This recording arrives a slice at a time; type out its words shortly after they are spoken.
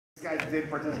You guys did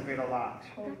participate a lot.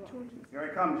 Here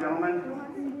I come, gentlemen.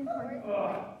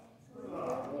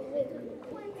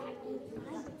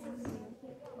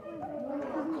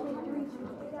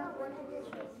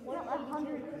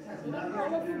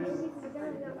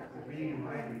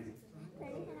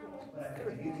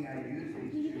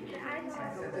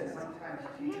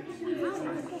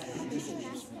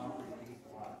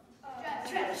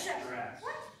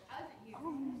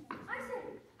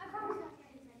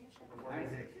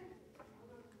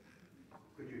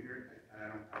 Could you hear it? I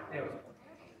don't.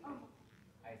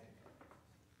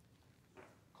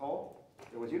 Cole?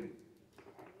 It was you?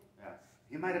 Yeah.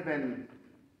 He might have been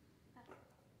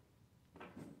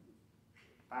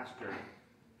faster.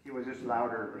 He was just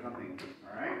louder or something.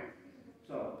 All right?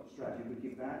 So, stress. You can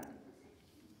keep that.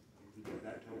 You can get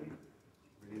that, Toby.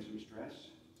 Relieve some stress.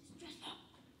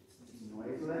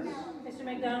 Noiseless. Mr.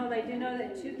 MacDonald, I do know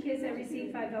that 2 kids that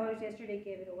received $5 yesterday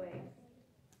gave it away.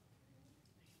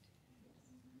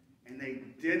 And they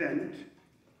didn't.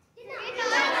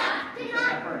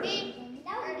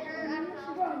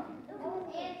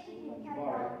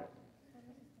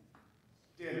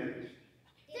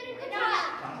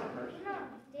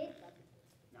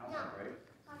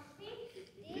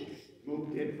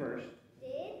 Move did first.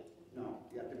 Did? No,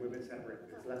 you have to move it separate.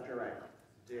 It's left or right.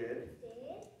 Did.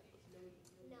 Did?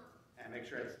 No. And make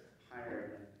sure it's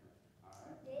higher than. All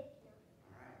right. Did?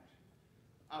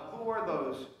 No. All right. Who are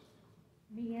those?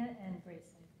 Mia and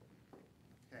Grayson.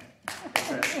 Okay.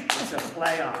 It's a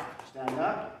playoff. Stand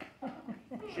up.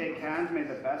 Shake hands. May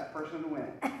the best person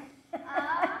win.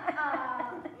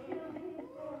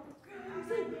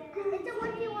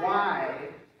 Why?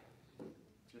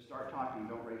 Just start talking.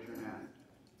 Don't raise your hand.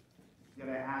 I'm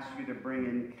going to ask you to bring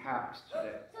in caps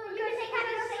today. So you can say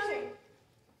conversation.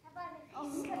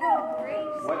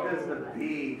 What does the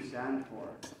B stand for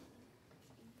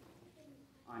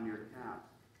on your cap?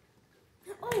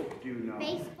 Oh, Do you know?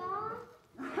 baseball?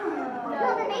 No,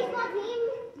 the baseball team?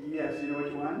 Yes, you know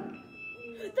which one?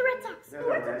 The Red Sox. They're the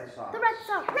Red Sox. The Red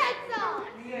Sox. Red Sox.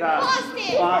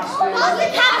 Boston.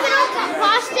 Boston Capitals.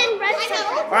 Boston Red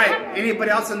Sox. All right. Anybody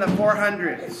else in the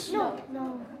 400s? No.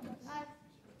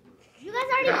 You guys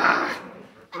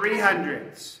already.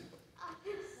 300s.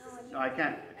 No, I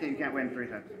can't. Okay, you can't win 3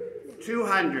 times.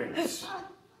 200s.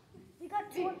 We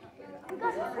got 2. We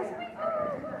got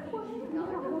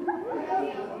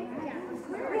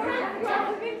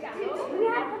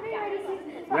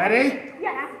 196. Ready?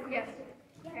 Yeah. Yes.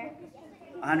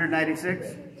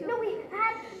 196. No,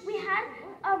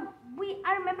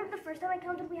 I remember the first time I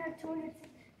counted we had 206,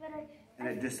 but And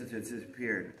it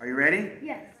disappeared. Are you ready?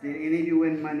 Yes. Did any of you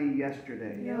win money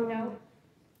yesterday? No.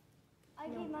 I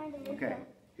gave mine to Okay,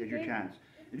 here's your chance.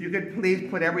 If you could please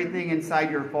put everything inside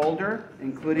your folder,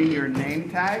 including your name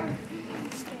tag.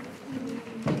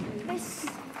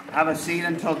 Have a seat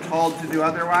until told to do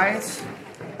otherwise.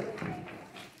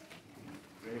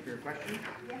 Ready for your question?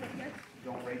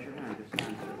 Don't raise your hand, just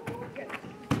answer.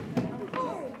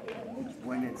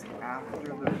 When it's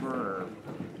after the verb,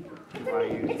 do I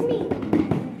use? It's me.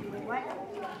 What?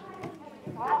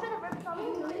 After the verb, it's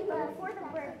always me, but before the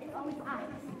verb, it's always I.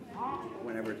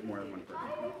 Whenever it's more than one person.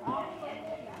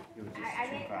 It was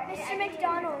just too fast. Mr.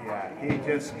 MacDonald.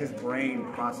 Yeah, his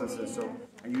brain processes so.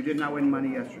 And you did not win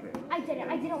money yesterday. I didn't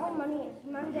win money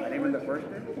Monday. Not even the first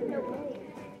day? No way.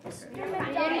 Mr.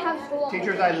 MacDonald.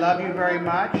 Teachers, I love you very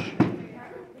much.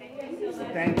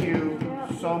 Thank you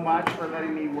so much for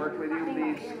letting me work with you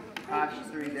these past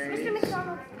 3 days. Mr.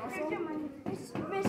 MacDonald.